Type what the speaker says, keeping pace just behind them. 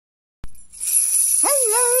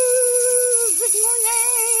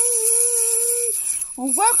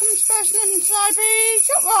Well, welcome to Special Needs Library,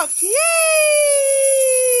 Tot Rock. Yay!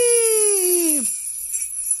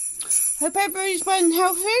 Hope everybody's well and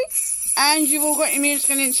healthy, and you've all got your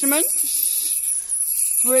musical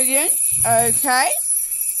instruments. Brilliant. Okay.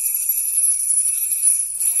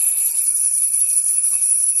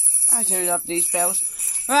 I do love these bells.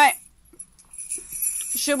 Right.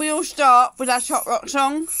 Shall we all start with our Tot Rock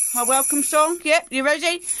song? Our welcome song? Yep, you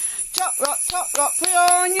ready? Tot Rock, put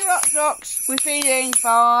on your rock socks. We're feeling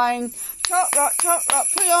fine. Tot Rock,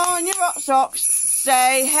 put on your rock socks.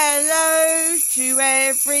 Say hello to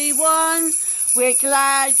everyone. We're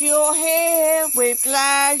glad you're here. We're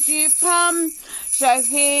glad you've come. So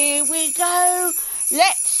here we go.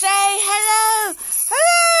 Let's say hello.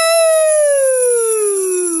 Hello.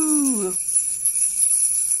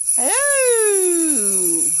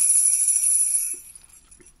 Hello.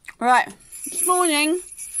 Right, this morning,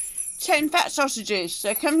 10 fat sausages.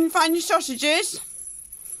 So come and find your sausages.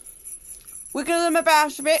 Wiggle them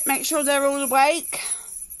about a bit. Make sure they're all awake.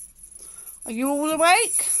 Are you all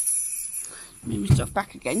awake? Move myself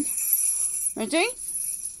back again. Ready?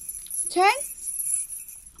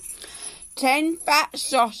 10 fat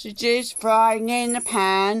sausages frying in a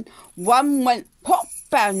pan. One went pop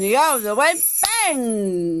and the other went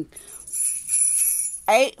bang.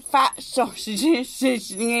 8 fat sausages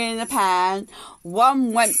sitting in a pan.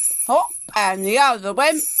 One went pop and the other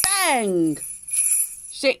went bang.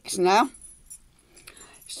 6 now.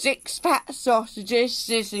 6 fat sausages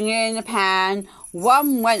sitting in a pan.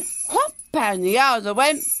 One went pop and the other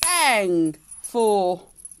went bang. 4.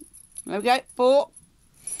 There we go. 4.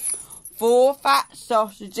 4 fat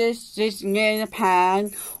sausages sitting in a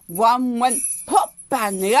pan. One went pop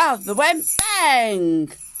and the other went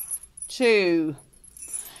bang. 2.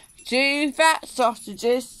 2 fat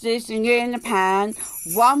sausages sitting in a pan.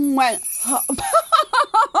 One went hop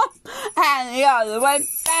and the other went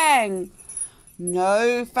bang.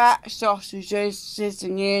 No fat sausages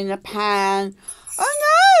sitting in a pan. Oh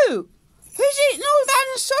no! Who's eating all of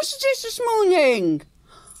Anna's sausages this morning?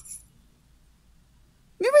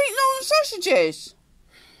 You've eaten all the sausages?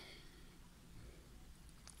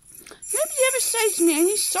 Nobody ever says to me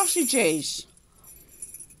any sausages.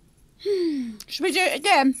 Should we do it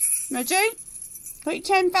again? Ready? Got your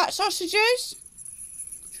 10 fat sausages?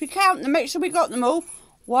 Should we count them? Make sure we got them all.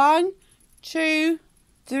 1, 2,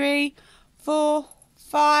 3, 4,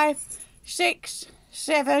 5, 6,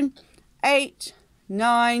 7, 8,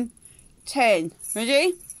 9, 10.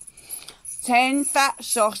 Ready? 10 fat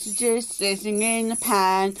sausages sitting in a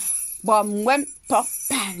pan. One went pop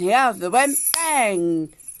and the other went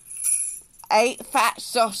bang. 8 fat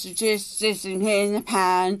sausages sitting in a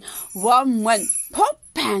pan. One went pop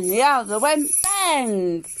and the other went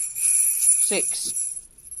bang. 6.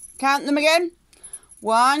 Count them again.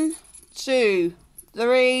 1, 2,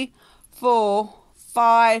 3, 4,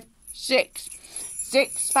 5, 6.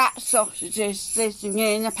 6 fat sausages sitting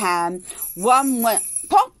in a pan. One went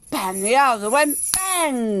pop and the other went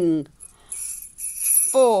bang.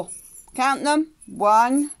 4. Count them.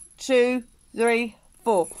 1, 2, 3,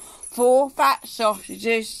 4. 4 fat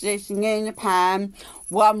sausages sitting in a pan.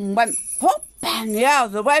 One went pop and the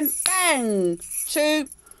other went bang. 2.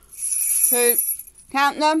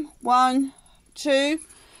 Count them. 1, 2.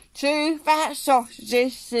 2 fat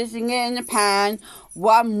sausages sitting in a pan.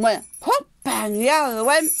 One went pop and the other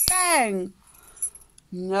went bang.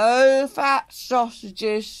 No fat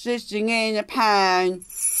sausages sitting in a pan.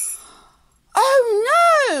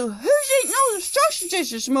 Oh no! Who's eating all the sausages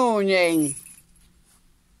this morning?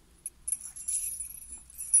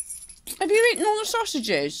 Have you eaten all the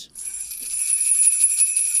sausages?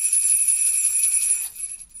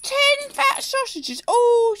 10 fat sausages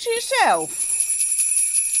all to yourself.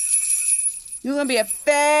 You're going to be a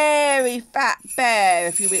very fat bear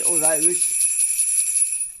if you eat all those.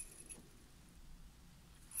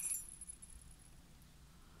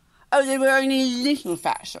 Oh, they were only little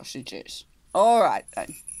fat sausages. Alright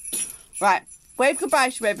then. Right, wave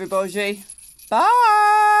goodbye to everybody.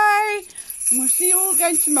 Bye! And we'll see you all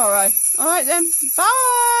again tomorrow. Alright then,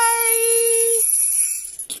 bye!